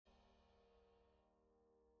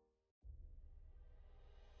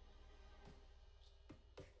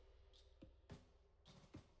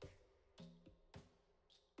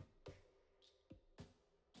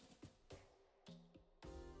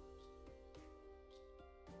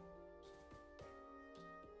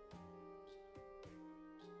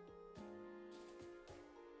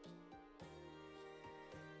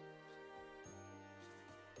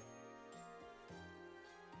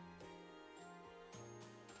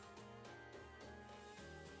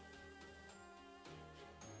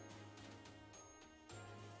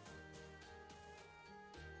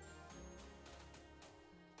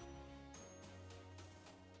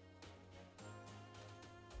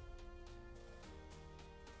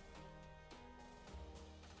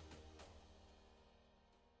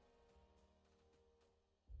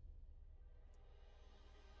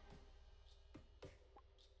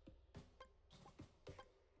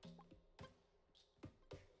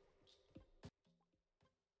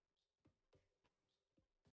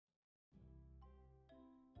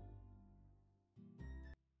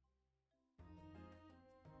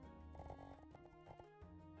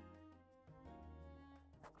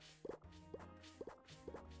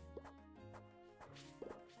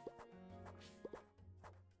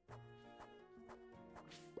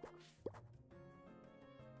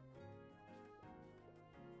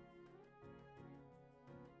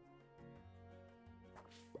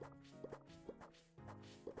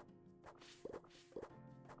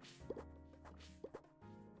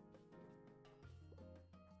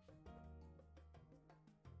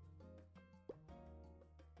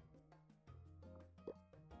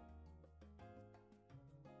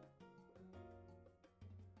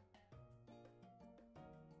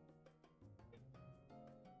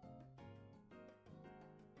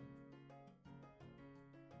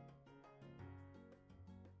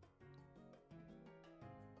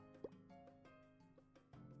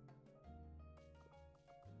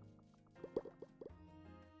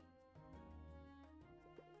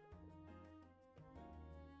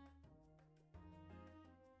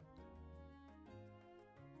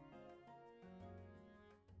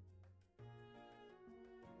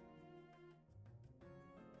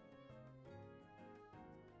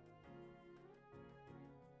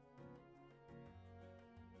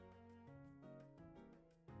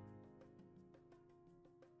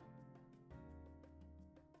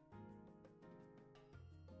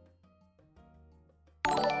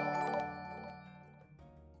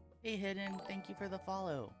Hey Hidden, thank you for the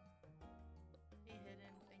follow. Hey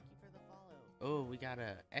Hidden, thank you for the follow. Oh, we got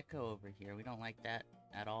a echo over here. We don't like that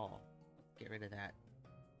at all. Get rid of that.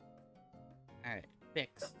 Alright,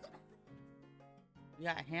 fixed. We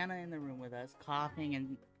got Hannah in the room with us, coughing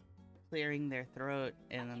and clearing their throat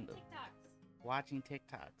and watching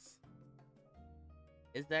TikToks.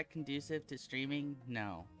 Is that conducive to streaming?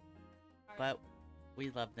 No. But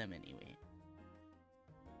we love them anyway.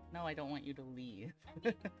 No, I don't want you to leave.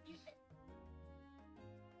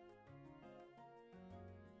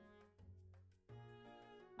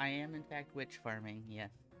 I am in fact witch farming, yes.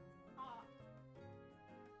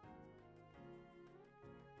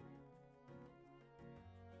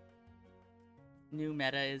 New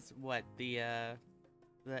meta is what, the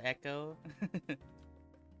echo?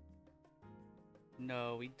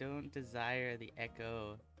 No, we don't desire the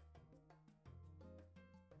echo.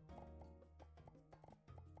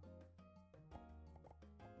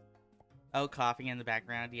 Oh, coughing in the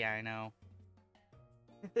background? Yeah, I know.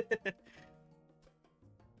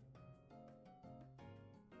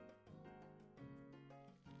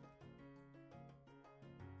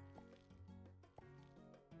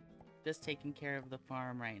 Just taking care of the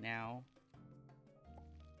farm right now.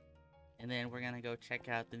 And then we're gonna go check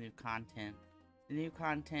out the new content. The new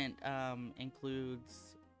content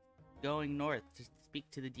includes going north to speak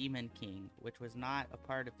to the Demon King, which was not a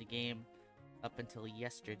part of the game up until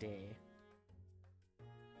yesterday.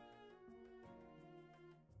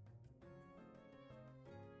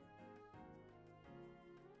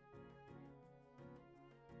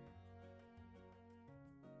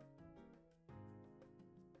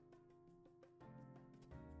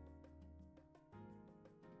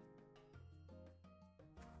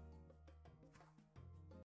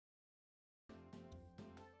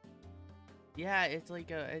 Yeah,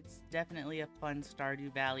 it's definitely a fun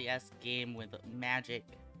Stardew Valley-esque game with magic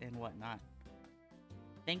and whatnot.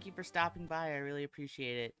 Thank you for stopping by, I really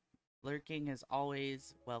appreciate it. Lurking is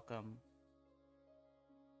always welcome.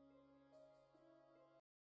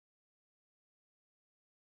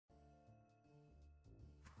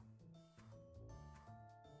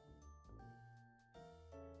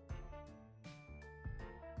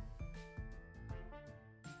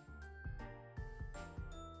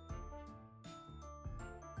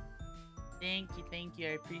 Thank you,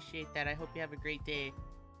 I appreciate that. I hope you have a great day.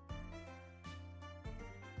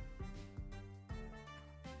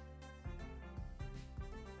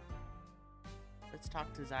 Let's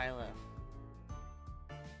talk to Zyla.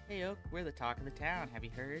 Hey Oak, we're the talk of the town, have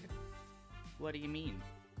you heard? What do you mean?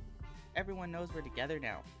 Everyone knows we're together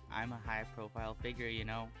now. I'm a high-profile figure, you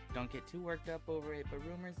know. Don't get too worked up over it, but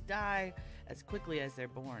rumors die as quickly as they're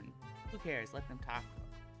born. Who cares? Let them talk.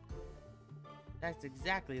 That's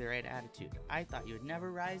exactly the right attitude. I thought you would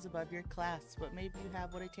never rise above your class, but maybe you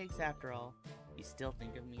have what it takes after all. You still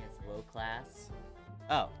think of me as low class?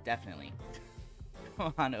 Oh, definitely.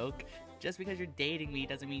 Come on, Oak. Just because you're dating me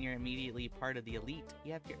doesn't mean you're immediately part of the elite.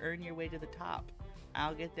 You have to earn your way to the top.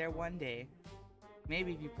 I'll get there one day.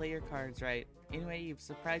 Maybe if you play your cards right. Anyway, you've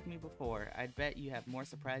surprised me before. I'd bet you have more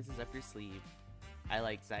surprises up your sleeve. I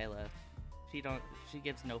like Zyla. She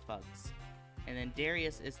gives no fucks. And then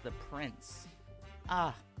Darius is the prince.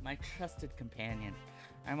 Ah, my trusted companion.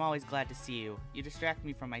 I'm always glad to see you. You distract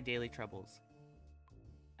me from my daily troubles.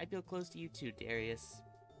 I feel close to you too, Darius.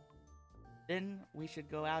 Then we should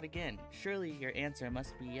go out again. Surely your answer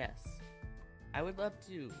must be yes. I would love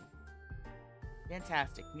to.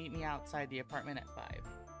 Fantastic. Meet me outside the apartment at 5.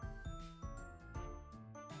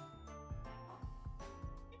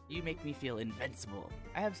 You make me feel invincible.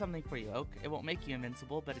 I have something for you, Oak. It won't make you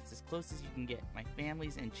invincible, but it's as close as you can get. My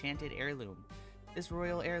family's enchanted heirloom. This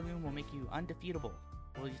royal heirloom will make you undefeatable.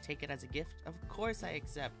 Will you take it as a gift? Of course I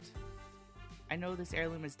accept. I know this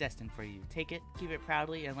heirloom is destined for you. Take it, keep it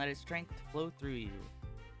proudly, and let its strength flow through you.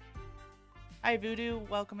 Hi Voodoo,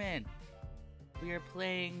 welcome in. We are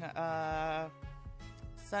playing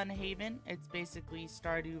Sunhaven. It's basically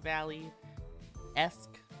Stardew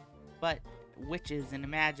Valley-esque, but witches and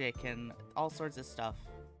magic and all sorts of stuff.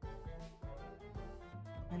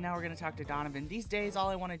 And now we're gonna talk to Donovan. These days, all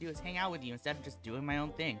I want to do is hang out with you instead of just doing my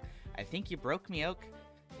own thing. I think you broke me, Oak.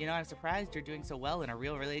 You know, I'm surprised you're doing so well in a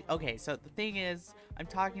real relationship. Okay, so the thing is, I'm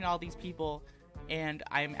talking to all these people, and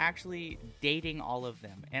I'm actually dating all of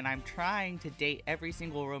them. And I'm trying to date every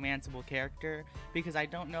single romanceable character, because I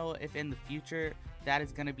don't know if in the future that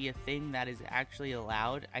is gonna be a thing that is actually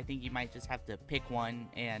allowed. I think you might just have to pick one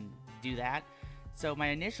and do that. So my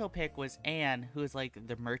initial pick was Anne, who is like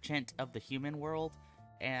the merchant of the human world.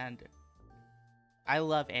 And I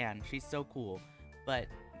love Anne. She's so cool. But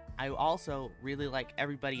I also really like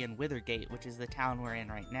everybody in Withergate, which is the town we're in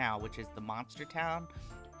right now, which is the monster town.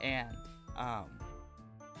 And um,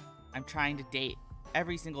 I'm trying to date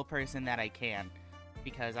every single person that I can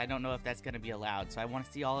because I don't know if that's going to be allowed. So I want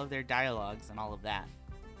to see all of their dialogues and all of that.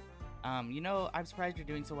 I'm surprised you're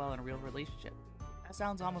doing so well in a real relationship. That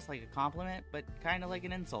sounds almost like a compliment, but kind of like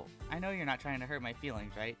an insult. I know you're not trying to hurt my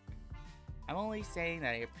feelings, right? I'm only saying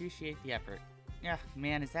that I appreciate the effort. Yeah,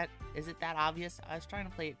 man, is it that obvious? I was trying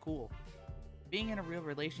to play it cool. Being in a real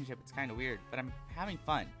relationship, it's kind of weird, but I'm having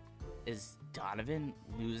fun. Is Donovan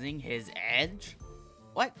losing his edge?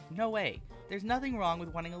 What? No way. There's nothing wrong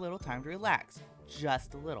with wanting a little time to relax.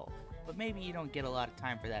 Just a little. But maybe you don't get a lot of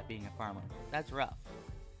time for that being a farmer. That's rough.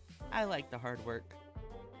 I like the hard work.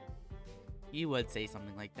 You would say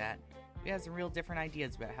something like that. We have some real different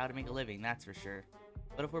ideas about how to make a living, that's for sure.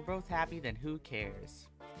 But if we're both happy, then who cares?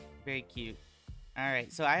 Very cute.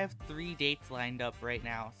 Alright, so I have 3 dates lined up right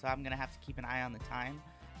now, so I'm gonna have to keep an eye on the time.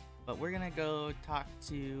 But we're gonna go talk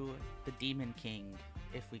to the Demon King,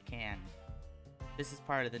 if we can. This is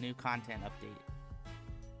part of the new content update.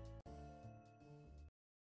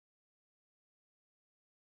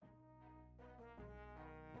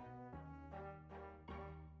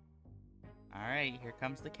 Alright, here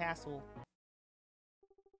comes the castle.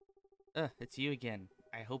 It's you again.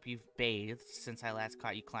 I hope you've bathed since I last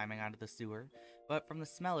caught you climbing onto the sewer, but from the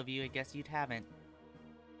smell of you, I guess you haven't.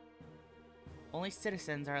 Only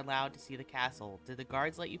citizens are allowed to see the castle. Did the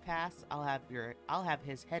guards let you pass? I'll have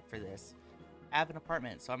his head for this. I have an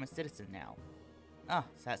apartment, so I'm a citizen now. Oh,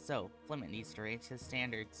 is that so? Flemont needs to raise his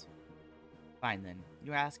standards. Fine then.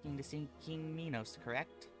 You're asking to see King Minos,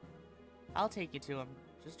 correct? I'll take you to him.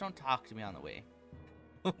 Just don't talk to me on the way.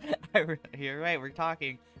 You're right, we're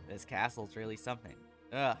talking. This castle's really something.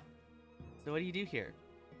 Ugh. So what do you do here?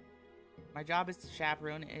 My job is to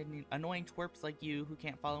chaperone annoying twerps like you who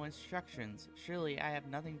can't follow instructions. Surely I have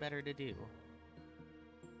nothing better to do.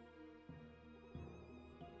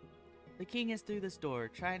 The king is through this door.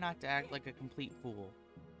 Try not to act like a complete fool.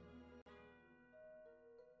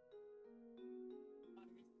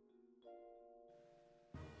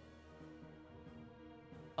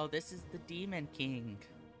 Oh, this is the Demon King.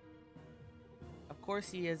 Of course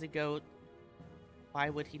he is a goat. Why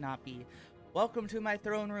would he not be? Welcome to my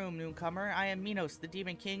throne room, newcomer. I am Minos, the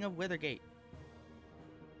Demon King of Withergate.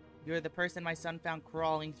 You're the person my son found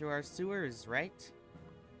crawling through our sewers, right?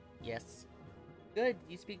 Yes. Good,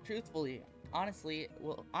 you speak truthfully. Honesty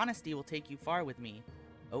will take you far with me,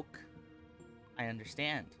 Oak. I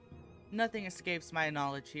understand. Nothing escapes my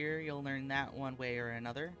knowledge here. You'll learn that one way or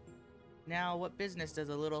another. Now, what business does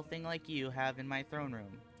a little thing like you have in my throne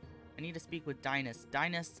room? I need to speak with Dinas.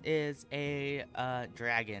 Dinas is a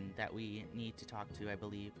dragon that we need to talk to, I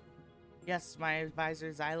believe. Yes, my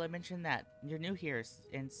advisor Zyla mentioned that. You're new here,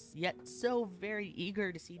 and yet so very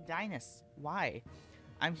eager to see Dinas. Why?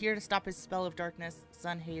 I'm here to stop his spell of darkness.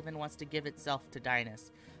 Sunhaven wants to give itself to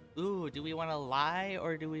Dinas. Ooh, do we want to lie,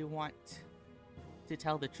 or do we want to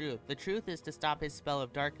tell the truth? The truth is to stop his spell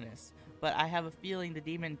of darkness. But I have a feeling the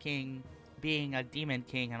Demon King, being a Demon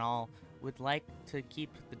King and all, would like to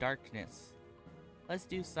keep the darkness. Let's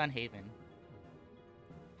do Sunhaven.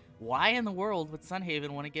 Why in the world would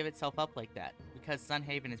Sunhaven want to give itself up like that? Because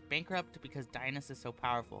Sunhaven is bankrupt? Because Dinas is so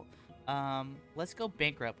powerful? Let's go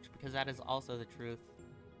bankrupt, because that is also the truth.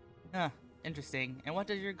 Huh, interesting. And what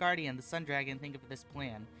does your guardian, the Sun Dragon, think of this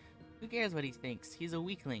plan? Who cares what he thinks? He's a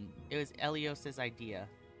weakling. It was Elios's idea.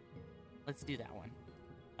 Let's do that one.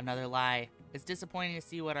 Another lie. It's disappointing to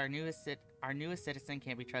see what our newest citizen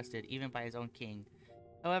can't be trusted, even by his own king.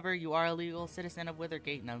 However, you are a legal citizen of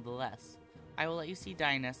Withergate nonetheless. I will let you see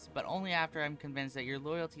Dinas, but only after I'm convinced that your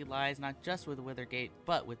loyalty lies not just with Withergate,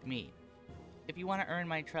 but with me. If you want to earn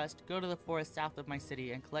my trust, go to the forest south of my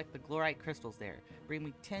city and collect the glorite crystals there. Bring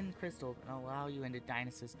me 10 crystals and I'll allow you into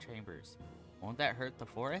Dinas' chambers. Won't that hurt the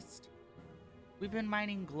forest? We've been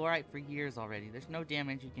mining glorite for years already. There's no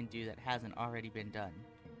damage you can do that hasn't already been done.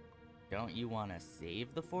 Don't you want to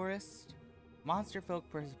save the forest? Monster folk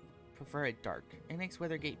prefer it dark. It makes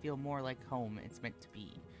Withergate feel more like home it's meant to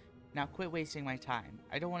be. Now quit wasting my time.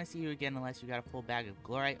 I don't want to see you again unless you got a full bag of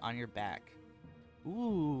glorite on your back.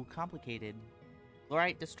 Ooh, complicated.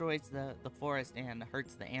 Glorite destroys the forest and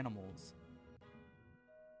hurts the animals.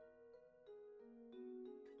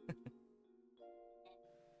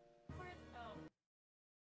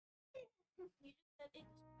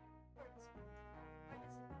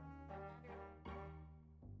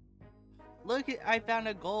 Look, I found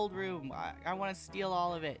a gold room. I want to steal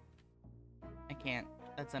all of it. I can't.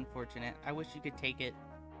 That's unfortunate. I wish you could take it.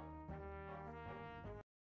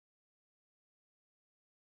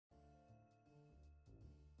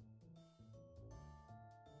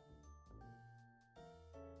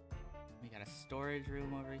 storage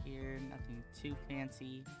room over here, nothing too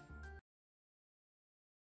fancy.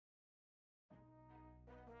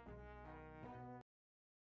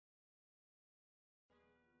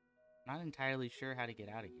 Not entirely sure how to get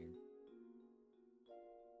out of here.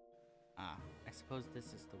 Ah, I suppose this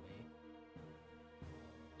is the way.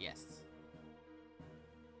 Yes.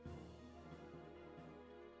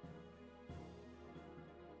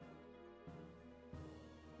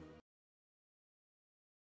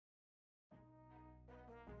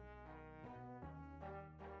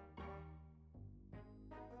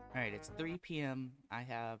 Alright, it's 3 p.m. I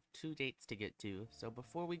have 2 dates to get to, so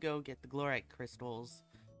before we go get the glorite crystals,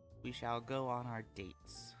 we shall go on our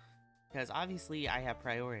dates. Because obviously I have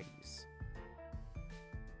priorities.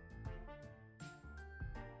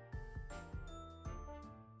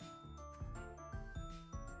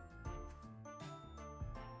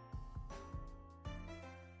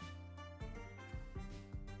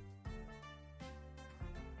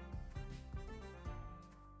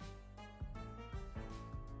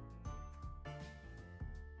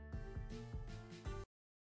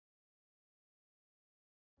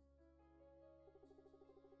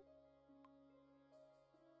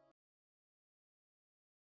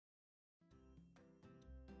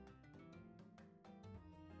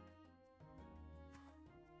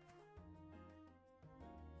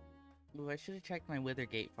 Ooh, I should have checked my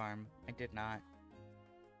Withergate farm. I did not.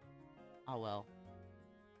 Oh well.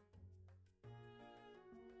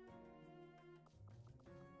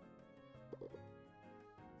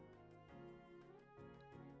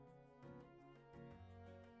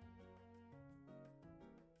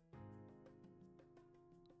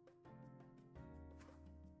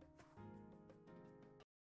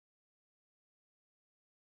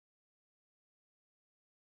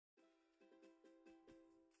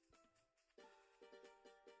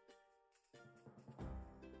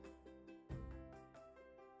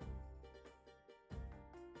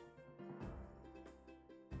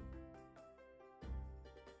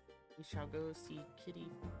 We shall go see Kitty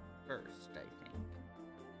first, I think.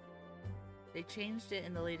 They changed it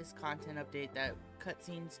in the latest content update that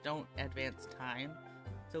cutscenes don't advance time,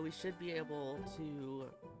 so we should be able to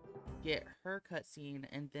get her cutscene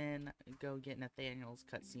and then go get Nathaniel's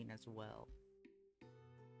cutscene as well.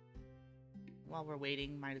 While we're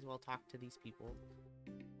waiting, might as well talk to these people.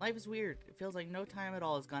 Life is weird. It feels like no time at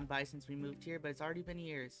all has gone by since we moved here, but it's already been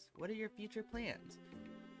years. What are your future plans?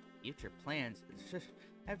 Future plans?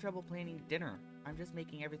 I have trouble planning dinner. I'm just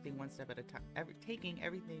making everything one step at a time. Taking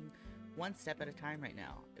everything one step at a time right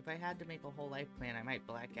now. If I had to make a whole life plan, I might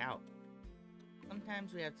black out.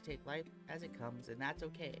 Sometimes we have to take life as it comes, and that's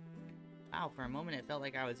okay. Wow, for a moment it felt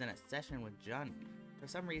like I was in a session with Jun. For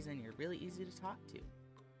some reason, you're really easy to talk to.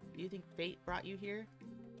 Do you think fate brought you here?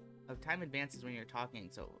 Oh, time advances when you're talking,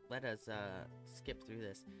 so let us skip through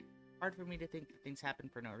this. Hard for me to think that things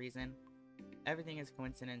happen for no reason. Everything is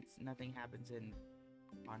coincidence. Nothing happens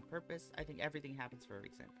on purpose. I think everything happens for a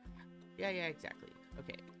reason. Yeah, exactly.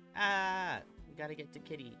 Okay. We gotta get to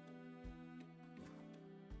Kitty.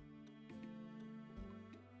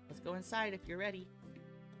 Let's go inside if you're ready.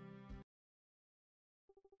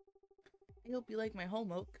 I hope you like my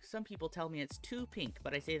home, Oak. Some people tell me it's too pink,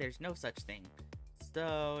 but I say there's no such thing.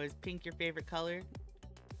 So, is pink your favorite color?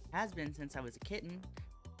 Has been since I was a kitten.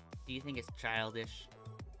 Do you think it's childish?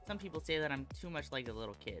 Some people say that I'm too much like a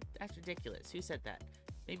little kid. That's ridiculous. Who said that?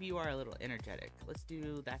 Maybe you are a little energetic. Let's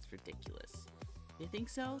do that's ridiculous. You think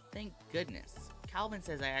so? Thank goodness. Calvin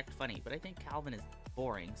says I act funny, but I think Calvin is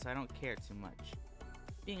boring, so I don't care too much.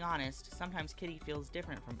 Being honest, sometimes Kitty feels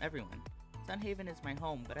different from everyone. Sunhaven is my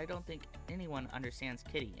home, but I don't think anyone understands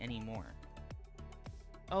Kitty anymore.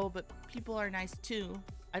 Oh, but people are nice too.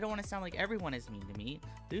 I don't want to sound like everyone is mean to me.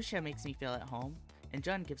 Lucia makes me feel at home, and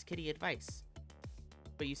Jun gives Kitty advice.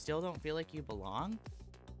 But you still don't feel like you belong?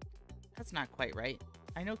 That's not quite right.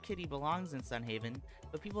 I know Kitty belongs in Sunhaven,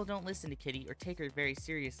 but people don't listen to Kitty or take her very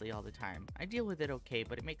seriously all the time. I deal with it okay,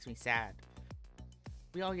 but it makes me sad.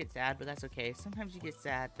 We all get sad, but that's okay. Sometimes you get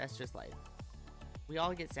sad, that's just life. We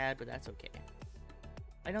all get sad, but that's okay.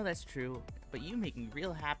 I know that's true, but you make me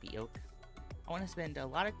real happy, Oak. I want to spend a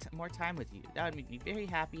lot of more time with you. That would make me very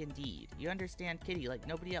happy indeed. You understand Kitty like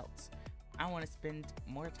nobody else. I want to spend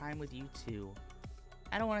more time with you too.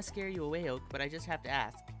 I don't want to scare you away, Oak, but I just have to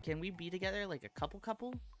ask. Can we be together like a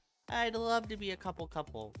couple? I'd love to be a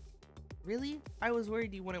couple. Really? I was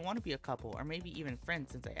worried you wouldn't want to be a couple, or maybe even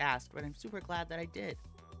friends since I asked, but I'm super glad that I did.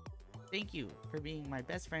 Thank you for being my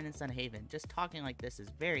best friend in Sunhaven. Just talking like this is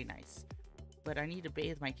very nice. But I need to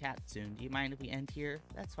bathe my cat soon. Do you mind if we end here?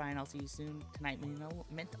 That's fine, I'll see you soon. Tonight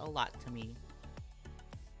meant a lot to me.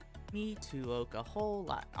 Me too, Oak, a whole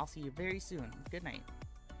lot. I'll see you very soon. Good night.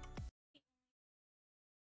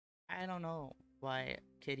 I don't know why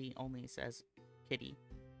Kitty only says Kitty,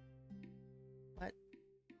 but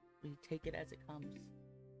we take it as it comes.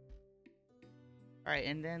 Alright,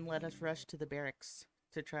 and then let us rush to the barracks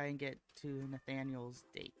to try and get to Nathaniel's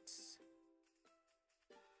dates.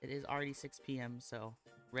 It is already 6 p.m., so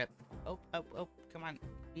rip. Oh, come on.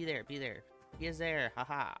 Be there. He is there,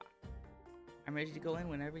 haha. I'm ready to go in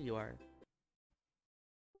whenever you are.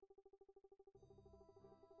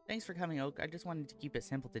 Thanks for coming, Oak. I just wanted to keep it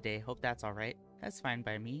simple today. Hope that's alright. That's fine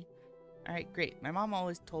by me. Alright, great. My mom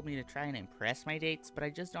always told me to try and impress my dates, but I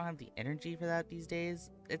just don't have the energy for that these days.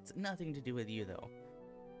 It's nothing to do with you, though.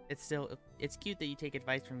 It's cute that you take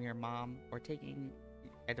advice from your mom, or taking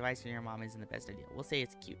advice from your mom isn't the best idea. We'll say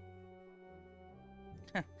it's cute.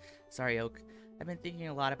 Sorry, Oak. I've been thinking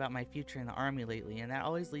a lot about my future in the army lately, and that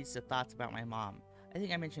always leads to thoughts about my mom. I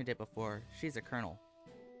think I mentioned it before. She's a colonel.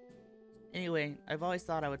 Anyway, I've always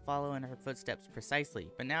thought I would follow in her footsteps precisely,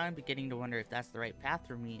 but now I'm beginning to wonder if that's the right path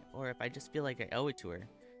for me, or if I just feel like I owe it to her.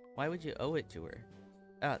 Why would you owe it to her?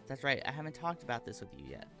 Oh, that's right, I haven't talked about this with you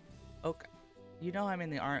yet. Oak, you know I'm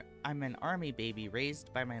an army baby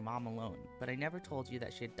raised by my mom alone, but I never told you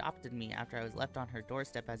that she adopted me after I was left on her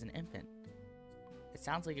doorstep as an infant. It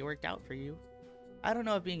sounds like it worked out for you. I don't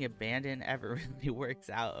know if being abandoned ever really works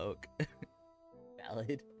out, Oak.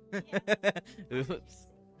 Valid. Oops.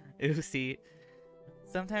 Oopsie.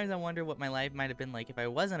 Sometimes I wonder what my life might have been like if I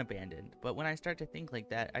wasn't abandoned, but when I start to think like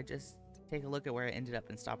that, I just take a look at where I ended up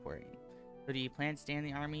and stop worrying. So do you plan to stay in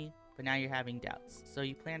the army? But now you're having doubts. So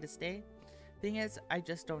you plan to stay? Thing is, I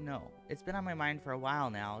just don't know. It's been on my mind for a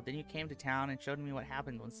while now. Then you came to town and showed me what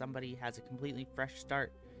happens when somebody has a completely fresh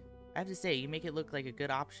start. I have to say, you make it look like a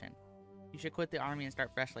good option. You should quit the army and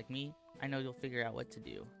start fresh like me. I know you'll figure out what to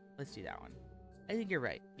do. Let's do that one. I think you're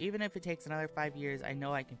right. Even if it takes another 5 years, I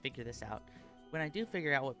know I can figure this out. When I do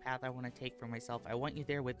figure out what path I want to take for myself, I want you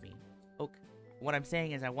there with me. Oak, what I'm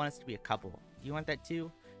saying is I want us to be a couple. You want that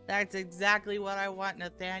too? That's exactly what I want,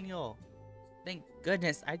 Nathaniel. Thank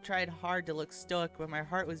goodness, I tried hard to look stoic, but my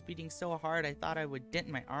heart was beating so hard I thought I would dent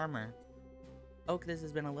my armor. Oak, this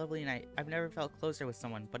has been a lovely night. I've never felt closer with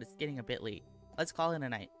someone, but it's getting a bit late. Let's call it a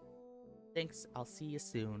night. Thanks, I'll see you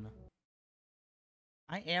soon.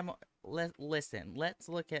 Listen, let's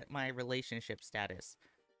look at my relationship status.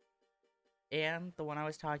 Anne, the one I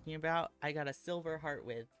was talking about, I got a silver heart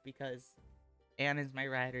with because Anne is my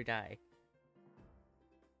ride or die.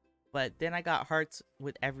 But then I got hearts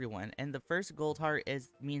with everyone, and the first gold heart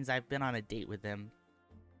means I've been on a date with them.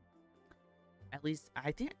 At least,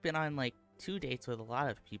 I think I've been on like 2 dates with a lot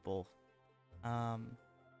of people.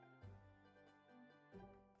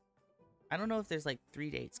 I don't know if there's like 3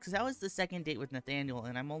 dates, because that was the second date with Nathaniel,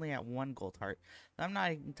 and I'm only at 1 gold heart. I'm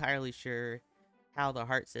not entirely sure how the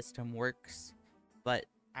heart system works, but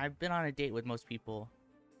I've been on a date with most people.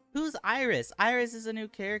 Who's Iris? Iris is a new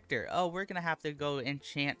character. Oh, we're gonna have to go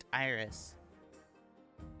enchant Iris.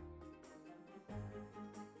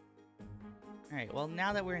 Alright, well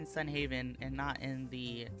now that we're in Sunhaven and not in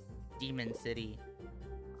the Demon City,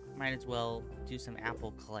 might as well do some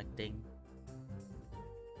apple collecting.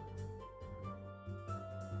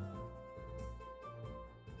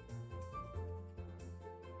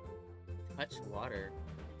 Touch water.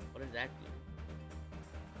 What does that do?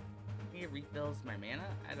 Maybe it refills my mana?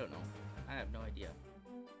 I don't know. I have no idea.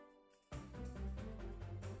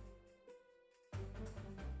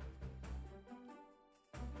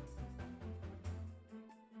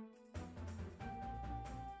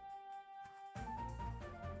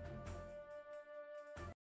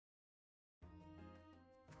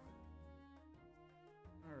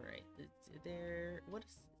 Alright, what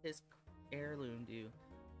does his heirloom do?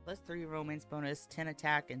 +3 romance bonus, 10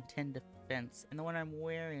 attack, and 10 defense. And the one I'm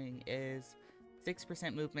wearing is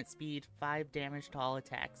 6% movement speed, 5 damage to all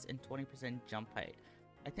attacks, and 20% jump height.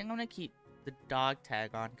 I think I'm gonna keep the dog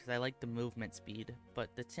tag on because I like the movement speed,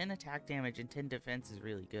 but the 10 attack damage and 10 defense is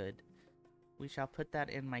really good. We shall put that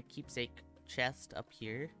in my keepsake chest up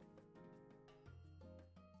here.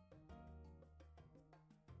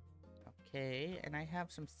 Okay, and I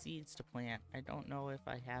have some seeds to plant. I don't know if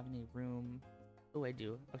I have any room. Oh, I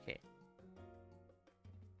do. Okay.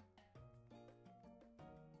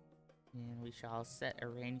 And we shall set a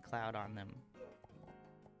rain cloud on them.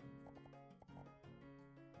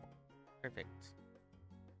 Perfect.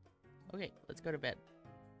 Okay, let's go to bed.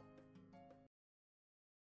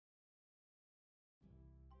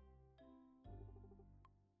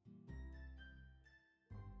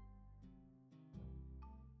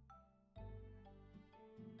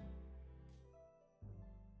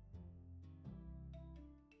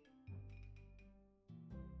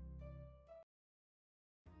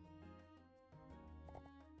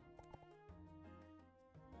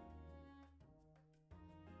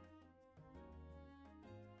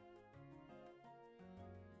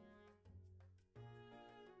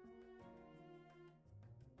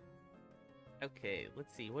 Okay,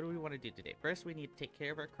 let's see. What do we want to do today? First, we need to take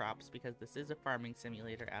care of our crops because this is a farming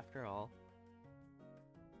simulator after all.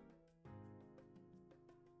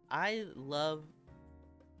 I love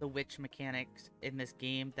the witch mechanics in this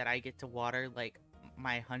game that I get to water like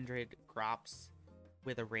my 100 crops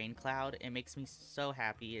with a rain cloud. It makes me so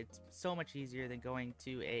happy. It's so much easier than going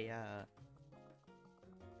to a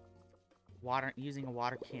using a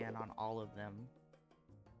water can on all of them.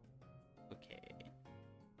 Okay.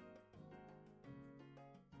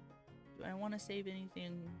 Do I want to save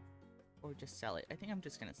anything or just sell it? I think I'm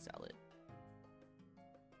just gonna sell it.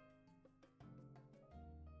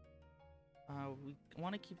 We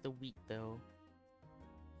want to keep the wheat though.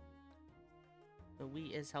 The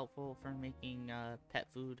wheat is helpful for making pet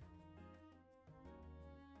food.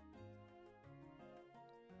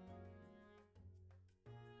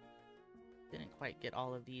 Didn't quite get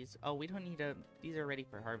all of these. Oh, we don't need to... These are ready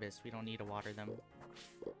for harvest. We don't need to water them.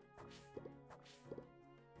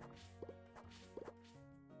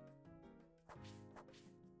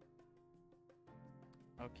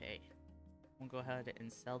 Okay. We'll go ahead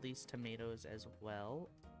and sell these tomatoes as well.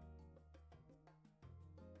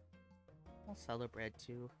 I'll sell the bread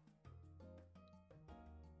too.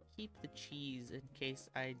 Keep the cheese in case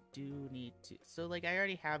I do need to. So, like, I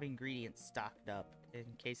already have ingredients stocked up in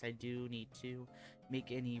case I do need to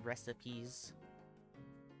make any recipes.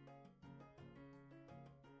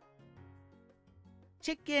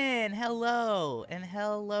 Chicken! Hello! And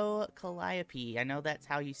hello, Calliope. I know that's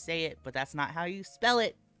how you say it, but that's not how you spell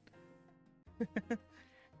it! Let's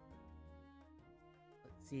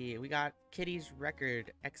see, we got Kitty's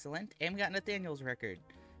record. Excellent. And we got Nathaniel's record.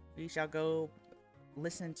 We shall go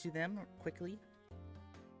listen to them quickly.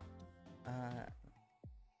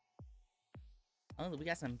 Oh, we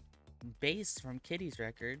got some bass from Kitty's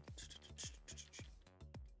record.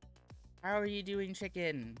 How are you doing,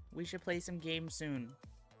 chicken? We should play some games soon.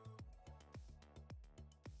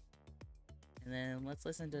 And then let's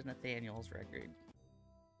listen to Nathaniel's record.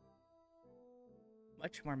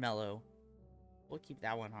 Much more mellow. We'll keep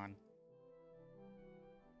that one on.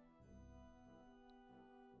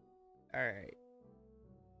 Alright.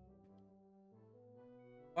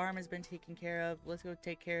 Farm has been taken care of. Let's go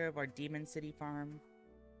take care of our Demon City farm.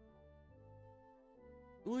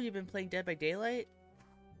 Ooh, you've been playing Dead by Daylight?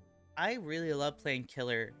 I really love playing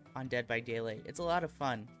Killer on Dead by Daylight. It's a lot of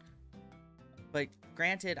fun. But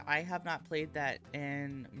granted, I have not played that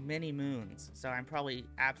in many moons, so I'm probably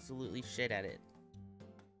absolutely shit at it.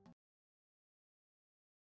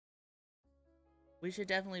 We should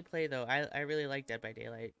definitely play, though. I really like Dead by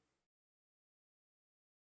Daylight.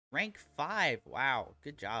 Rank 5. Wow,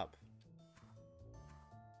 good job.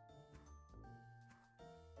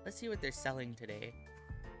 Let's see what they're selling today.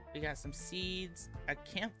 We got some seeds, a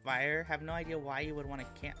campfire. Have no idea why you would want a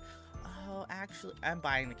camp. Oh, actually, I'm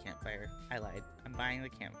buying the campfire. I lied. I'm buying the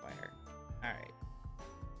campfire. Alright.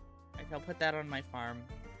 I'll put that on my farm.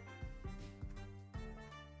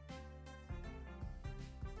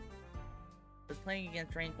 I was playing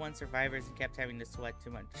against rank 1 survivors and kept having to sweat too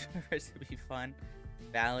much for it to be fun.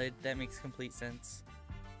 Valid. That makes complete sense.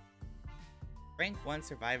 Rank 1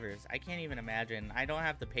 survivors. I can't even imagine. I don't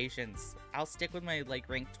have the patience. I'll stick with my, like,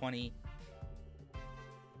 rank 20.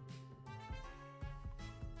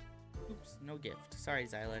 Oops, no gift. Sorry,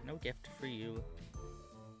 Zyla. No gift for you.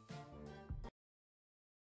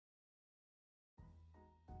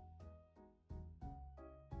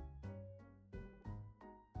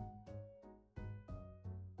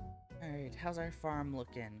 Alright, how's our farm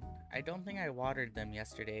looking? I don't think I watered them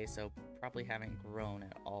yesterday, so probably haven't grown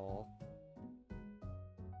at all.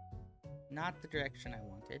 Not the direction I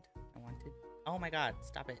wanted. Oh my god,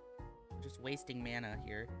 stop it. I'm just wasting mana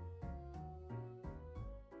here.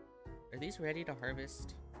 Are these ready to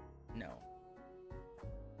harvest? No.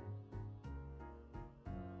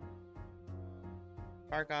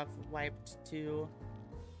 Tarkov wiped too.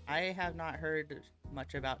 I have not heard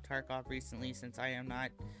much about Tarkov recently since I am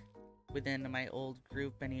not within my old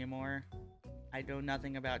group anymore. I know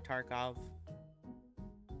nothing about Tarkov.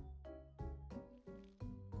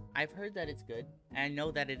 I've heard that it's good, and I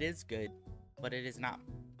know that it is good, but it is not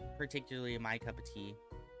particularly my cup of tea.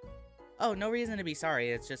 Oh, no reason to be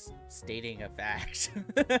sorry, it's just stating a fact.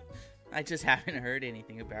 I just haven't heard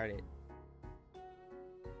anything about it.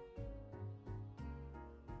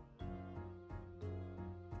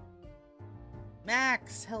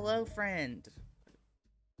 Max, hello friend.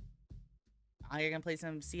 You're gonna play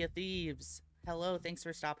some Sea of Thieves. Hello, thanks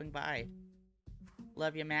for stopping by.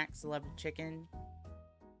 Love you, Max. Love you, Chicken.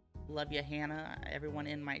 Love you, Hannah. Everyone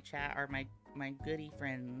in my chat are my goody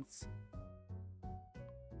friends.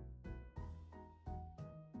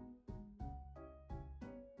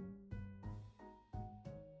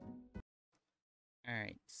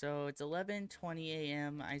 Alright, so it's 11:20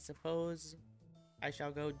 a.m. I suppose I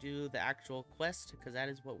shall go do the actual quest, because that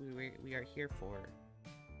is what we are here for.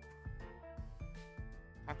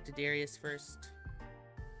 Talk to Darius first.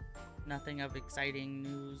 Nothing of exciting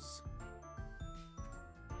news.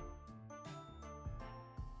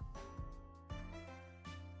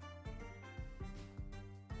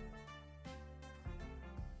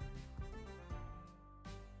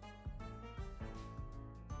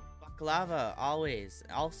 Baklava, always.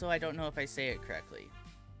 Also, I don't know if I say it correctly.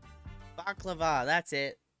 Baklava, that's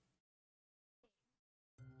it.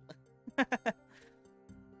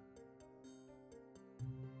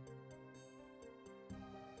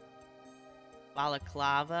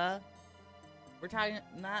 Balaclava? We're talking,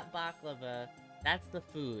 not baklava. That's the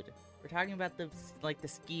food. We're talking about the, like, the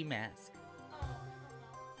ski mask.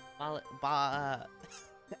 Oh,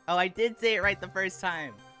 I did say it right the first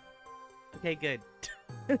time. Okay, good.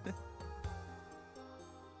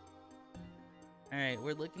 Alright,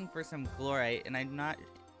 we're looking for some glorite, and I'm not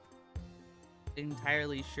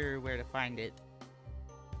entirely sure where to find it.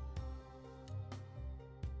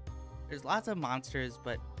 There's lots of monsters,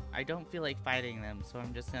 but I don't feel like fighting them, so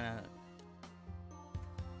I'm just gonna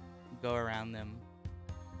go around them.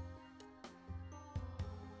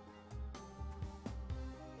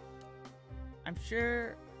 I'm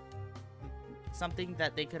sure something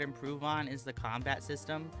that they could improve on is the combat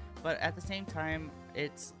system, but at the same time,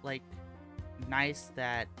 it's like nice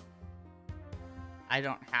that I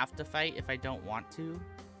don't have to fight if I don't want to.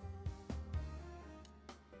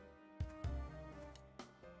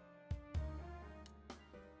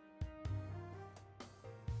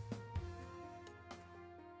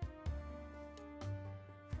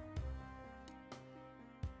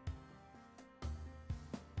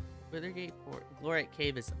 Withergate for Glorite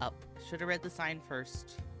Cave is up. Should have read the sign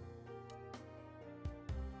first.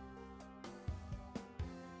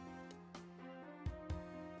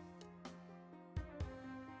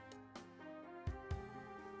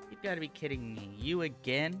 You've got to be kidding me. You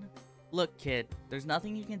again? Look, kid, there's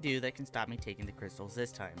nothing you can do that can stop me taking the crystals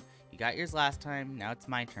this time. You got yours last time, now it's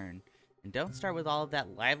my turn. And don't start with all of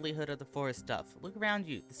that livelihood of the forest stuff. Look around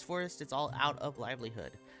you. This forest is all out of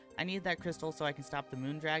livelihood. I need that crystal so I can stop the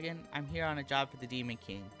moon dragon. I'm here on a job for the Demon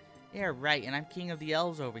King. Yeah, right, and I'm king of the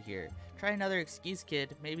elves over here. Try another excuse,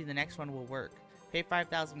 kid. Maybe the next one will work. Pay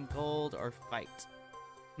 5,000 gold or fight.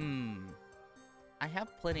 I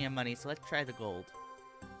have plenty of money, so let's try the gold.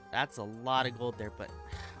 That's a lot of gold there, but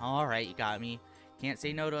alright, you got me. Can't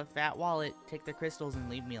say no to a fat wallet. Take the crystals and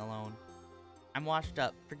leave me alone. I'm washed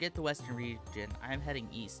up. Forget the western region. I'm heading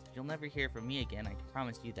east. You'll never hear from me again, I can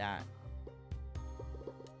promise you that.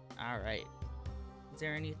 Alright. Is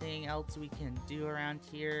there anything else we can do around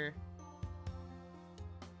here?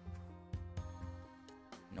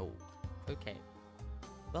 No. Okay.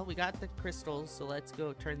 Well, we got the crystals, so let's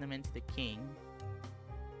go turn them into the king.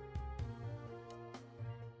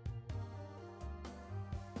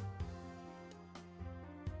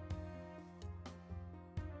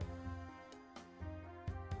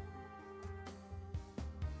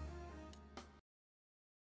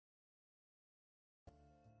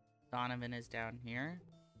 Donovan is down here.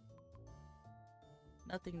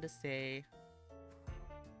 Nothing to say.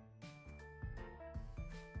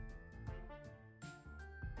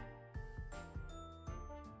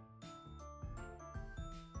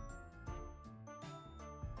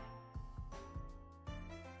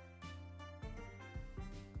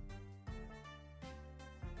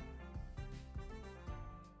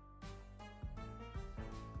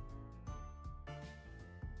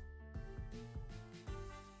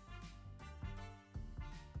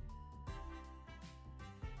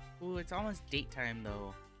 Ooh, it's almost daytime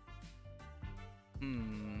though.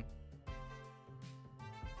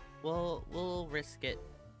 We'll risk it.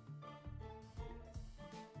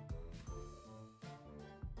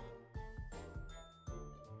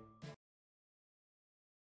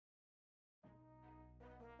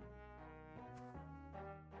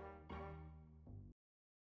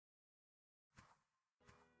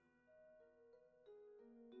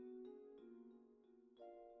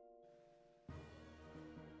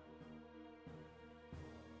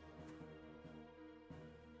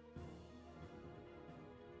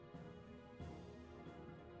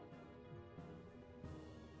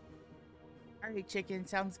 Alright, chicken,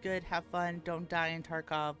 sounds good. Have fun. Don't die in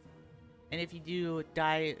Tarkov. And if you do,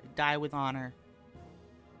 die with honor.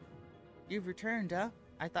 You've returned, huh?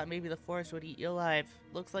 I thought maybe the forest would eat you alive.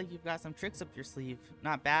 Looks like you've got some tricks up your sleeve.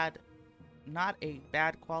 Not a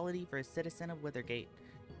bad quality for a citizen of Withergate.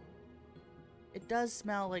 It does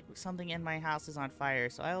smell like something in my house is on fire,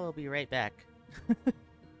 so I will be right back.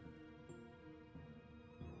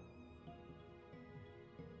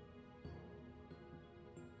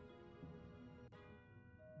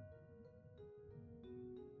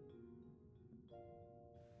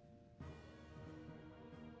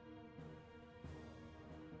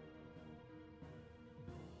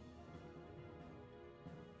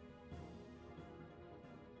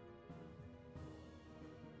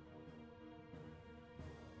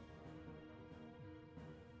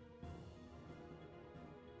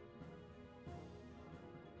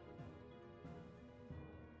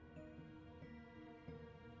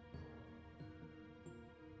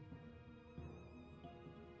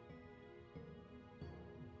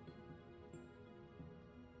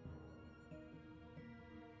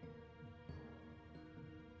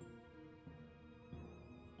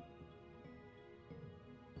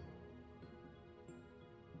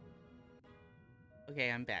 Okay,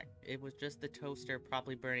 I'm back. It was just the toaster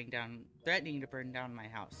probably threatening to burn down my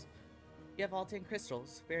house. You have all 10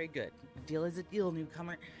 crystals. Very good. A deal is a deal,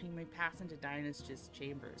 newcomer. You may pass into Dynas's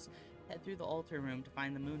chambers. Head through the altar room to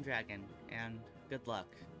find the moon dragon, and good luck.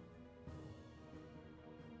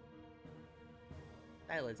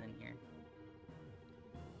 Styla's in here.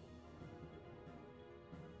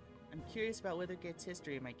 I'm curious about Withergate's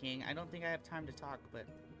history, my king. I don't think I have time to talk, but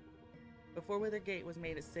before Withergate was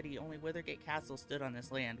made a city, only Withergate Castle stood on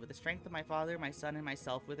this land. With the strength of my father, my son, and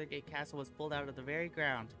myself, Withergate Castle was pulled out of the very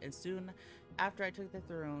ground, and soon after I took the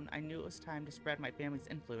throne, I knew it was time to spread my family's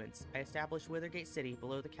influence. I established Withergate City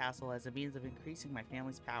below the castle as a means of increasing my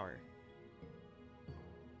family's power.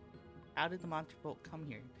 How did the monster folk come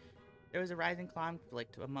here? There was a rising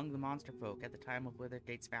conflict among the monster folk at the time of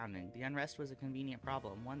Withergate's founding. The unrest was a convenient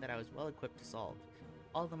problem, one that I was well equipped to solve.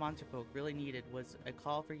 All the monster folk really needed was a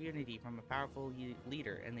call for unity from a powerful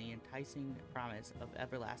leader and the enticing promise of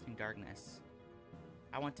everlasting darkness.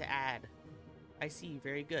 I want to add. I see,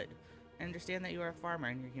 very good. I understand that you are a farmer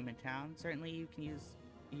in your human town. Certainly you can use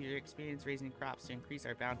your experience raising crops to increase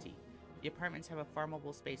our bounty. The apartments have a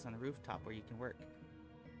farmable space on the rooftop where you can work.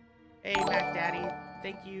 Hey, Mac Daddy.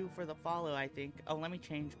 Thank you for the follow, I think. Oh, let me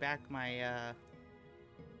change back my,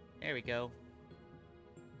 there we go.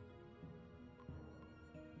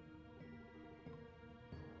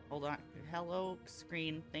 Hold on. Hello,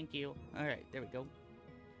 screen. Thank you. Alright, there we go.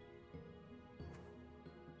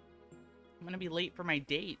 I'm gonna be late for my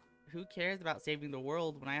date. Who cares about saving the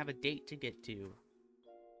world when I have a date to get to?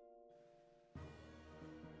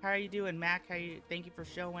 How are you doing, Mac? Thank you for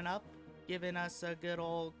showing up. Giving us a good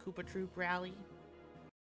old Koopa Troop rally.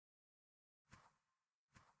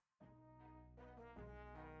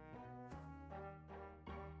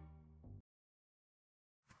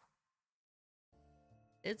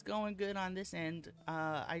 It's going good on this end.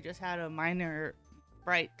 I just had a minor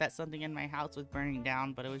fright that something in my house was burning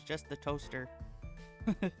down, but it was just the toaster.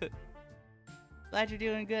 Glad you're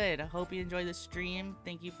doing good. I hope you enjoy the stream.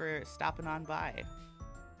 Thank you for stopping on by.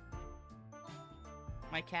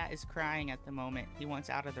 My cat is crying at the moment. He wants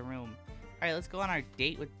out of the room. Alright, let's go on our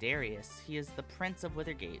date with Darius. He is the Prince of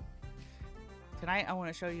Withergate. Tonight, I want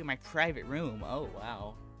to show you my private room. Oh,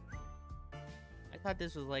 wow. I thought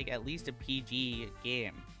this was like at least a PG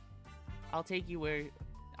game. I'll take you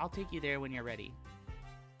there when you're ready.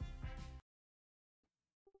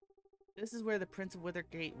 This is where the Prince of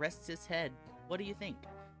Withergate rests his head. What do you think?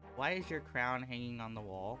 Why is your crown hanging on the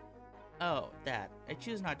wall? Oh, that. I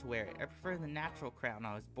choose not to wear it. I prefer the natural crown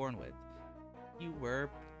I was born with. You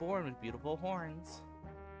were born with beautiful horns.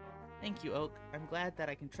 Thank you, Oak. I'm glad that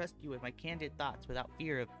I can trust you with my candid thoughts without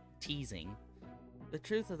fear of teasing. The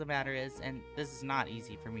truth of the matter is, and this is not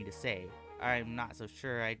easy for me to say, I'm not so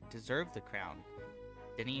sure I deserve the crown.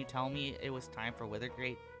 Didn't you tell me it was time for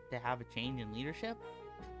Withergate to have a change in leadership?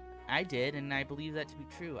 I did, and I believe that to be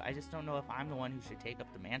true. I just don't know if I'm the one who should take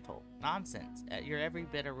up the mantle. Nonsense. You're every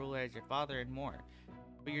bit a ruler as your father and more.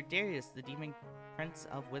 But you're Darius, the demon prince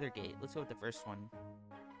of Withergate. Let's go with the first one.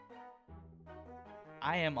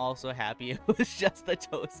 I am also happy it was just the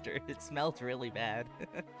toaster. It smelled really bad.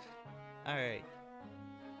 Alright.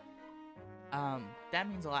 That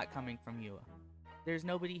means a lot coming from you. There's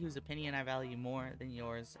nobody whose opinion I value more than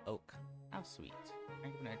yours, Oak. How sweet.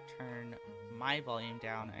 I'm gonna turn my volume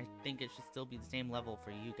down. I think it should still be the same level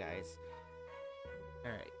for you guys.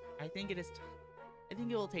 Alright. I think it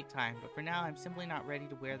will take time, but for now I'm simply not ready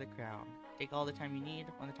to wear the crown. Take all the time you need.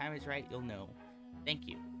 When the time is right, you'll know. Thank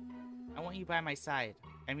you. I want you by my side.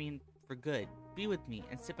 I mean, for good. Be with me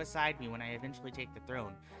and sit beside me when I eventually take the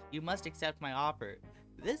throne. You must accept my offer.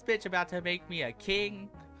 This bitch about to make me a king?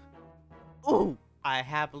 Ooh! I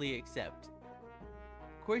happily accept.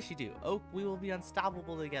 Of course you do. Oak, we will be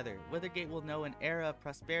unstoppable together. Withergate will know an era of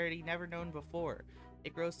prosperity never known before.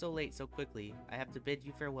 It grows so late so quickly. I have to bid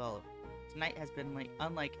you farewell. Tonight has been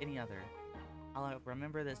unlike any other. I'll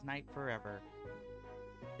remember this night forever.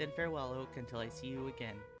 Then farewell, Oak, until I see you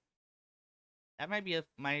again. That might be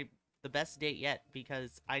the best date yet,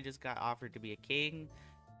 because I just got offered to be a king,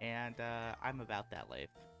 and I'm about that life.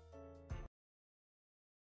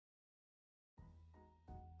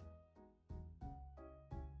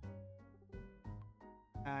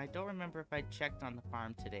 I don't remember if I checked on the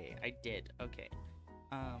farm today. I did. Okay.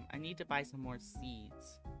 I need to buy some more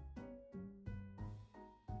seeds.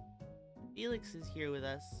 Felix is here with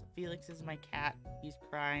us. Felix is my cat. He's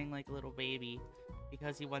crying like a little baby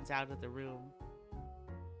because he wants out of the room.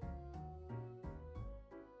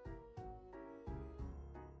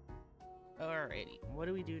 Alrighty, what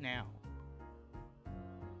do we do now?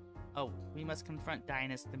 Oh, we must confront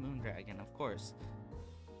Dynus the Moon Dragon, of course.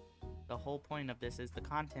 the whole point of this is the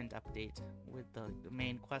content update with the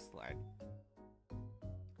main quest line.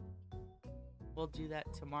 We'll do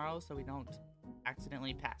that tomorrow so we don't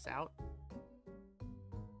accidentally pass out.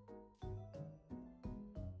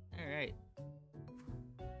 Alright.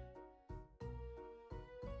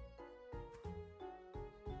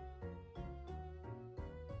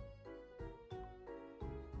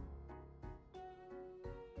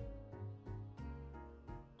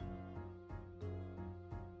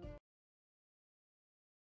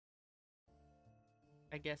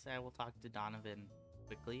 I guess I will talk to Donovan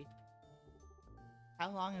quickly.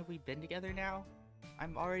 How long have we been together now?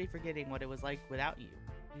 I'm already forgetting what it was like without you.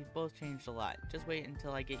 We've both changed a lot. Just wait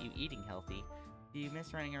until I get you eating healthy. Do you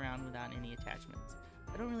miss running around without any attachments?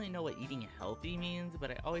 I don't really know what eating healthy means,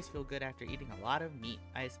 but I always feel good after eating a lot of meat.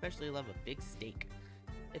 I especially love a big steak.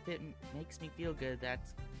 If it makes me feel good,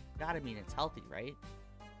 that's gotta mean it's healthy, right?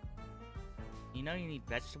 You know you need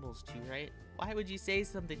vegetables too, right? Why would you say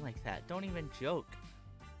something like that? Don't even joke.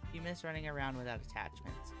 You miss running around without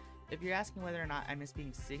attachments. If you're asking whether or not I miss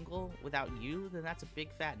being single without you, then that's a big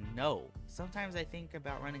fat no. Sometimes I think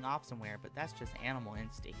about running off somewhere, but that's just animal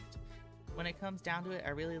instinct. When it comes down to it, I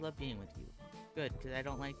really love being with you. Good, because I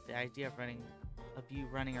don't like the idea of you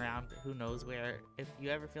running around who knows where. If you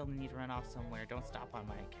ever feel the need to run off somewhere, don't stop on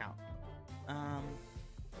my account.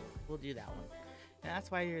 We'll do that one. And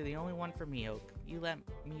that's why you're the only one for me, Oak. You let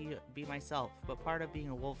me be myself, but part of being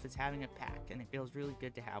a wolf is having a pack, and it feels really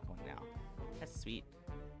good to have one now. That's sweet.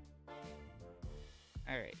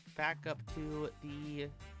 Alright, back up to the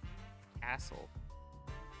castle.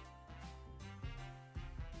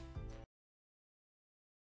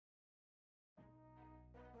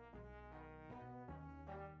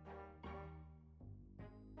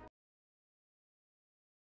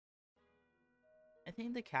 I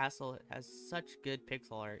think the castle has such good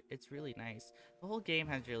pixel art. It's really nice. The whole game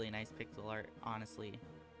has really nice pixel art, honestly.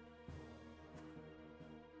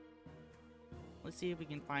 Let's see if we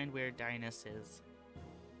can find where Dynas is.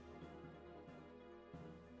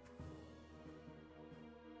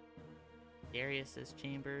 Darius's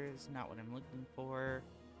chamber is not what I'm looking for.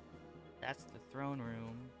 That's the throne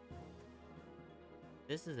room.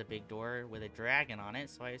 This is a big door with a dragon on it,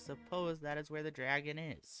 so I suppose that is where the dragon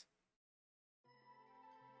is.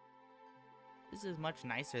 This is much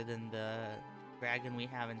nicer than the dragon we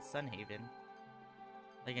have in Sunhaven.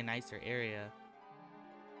 Like a nicer area.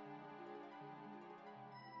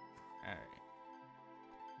 Alright.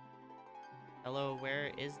 Hello,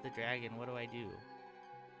 where is the dragon? What do I do?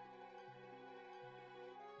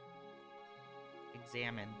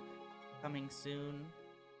 Examine. Coming soon.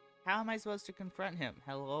 How am I supposed to confront him?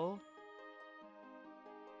 Hello?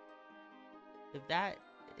 If that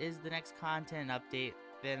is the next content update,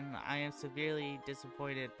 then I am severely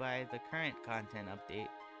disappointed by the current content update.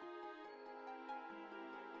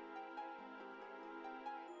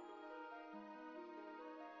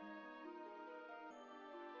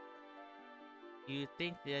 You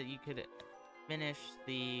think that you could finish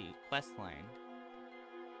the quest line.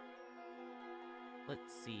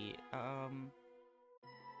 Let's see,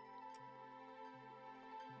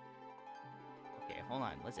 okay, hold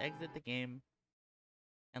on. Let's exit the game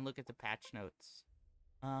and look at the patch notes.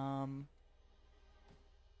 Oh,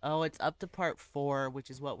 it's up to part 4,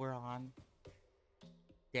 which is what we're on.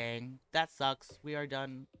 Dang, that sucks. We are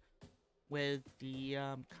done with the,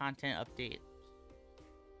 content update.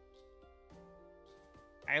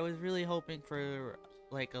 I was really hoping for,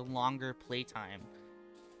 like, a longer playtime.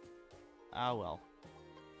 Oh, well.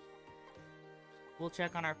 We'll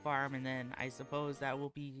check on our farm, and then I suppose that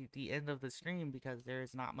will be the end of the stream, because there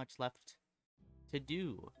is not much left to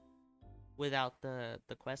do without the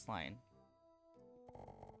quest line.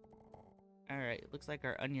 Alright, looks like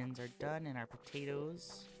our onions are done and our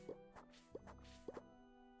potatoes.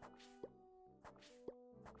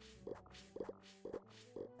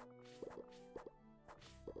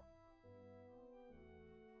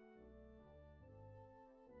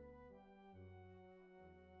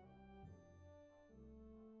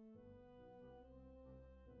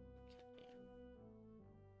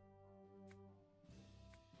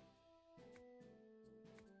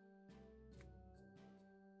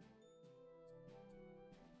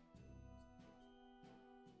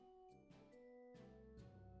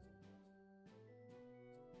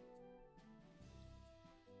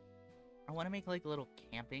 I want to make like a little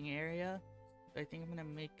camping area. So I think I'm gonna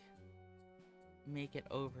make it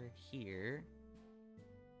over here.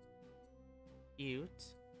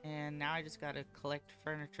 Cute. And now I just gotta collect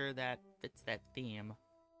furniture that fits that theme.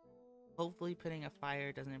 Hopefully putting a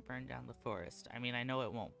fire doesn't burn down the forest. I mean, I know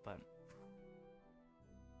it won't, but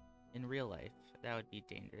in real life, that would be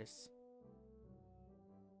dangerous.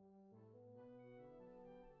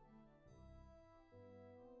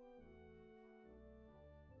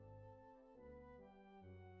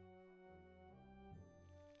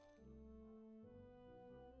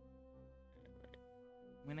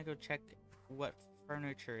 gonna go check what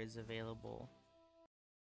furniture is available.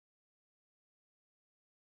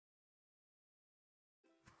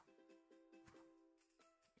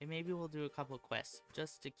 And maybe we'll do a couple quests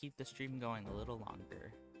just to keep the stream going a little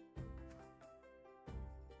longer.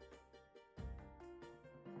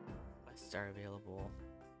 Quests are available.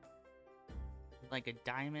 Like a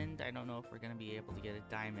diamond. I don't know if we're gonna be able to get a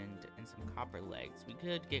diamond and some copper legs. We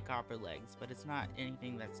could get copper legs, but it's not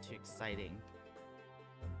anything that's too exciting.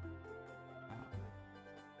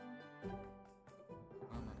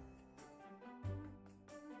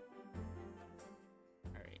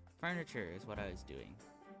 Alright, furniture is what I was doing.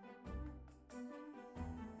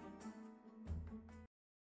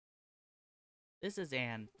 This is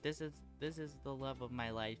Anne. This is the love of my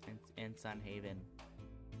life in Sunhaven.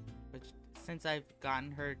 Which, since I've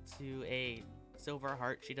gotten her to a silver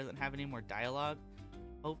heart, she doesn't have any more dialogue.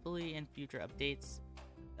 Hopefully in future updates,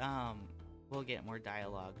 we'll get more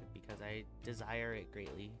dialogue because I desire it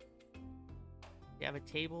greatly. We have a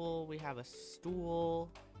table, we have a stool.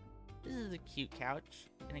 This is a cute couch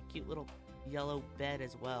and a cute little yellow bed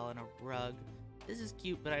as well, and a rug. This is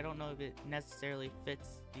cute, but I don't know if it necessarily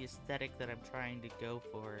fits the aesthetic that I'm trying to go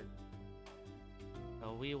for.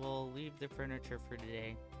 So we will leave the furniture for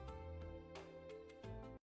today.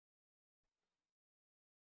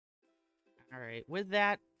 Alright, with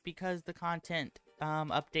that, because the content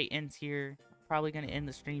update ends here, probably going to end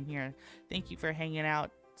the stream here. Thank you for hanging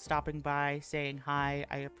out, stopping by, saying hi.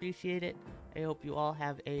 I appreciate it. I hope you all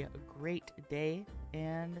have a great day,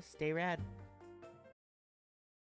 and stay rad.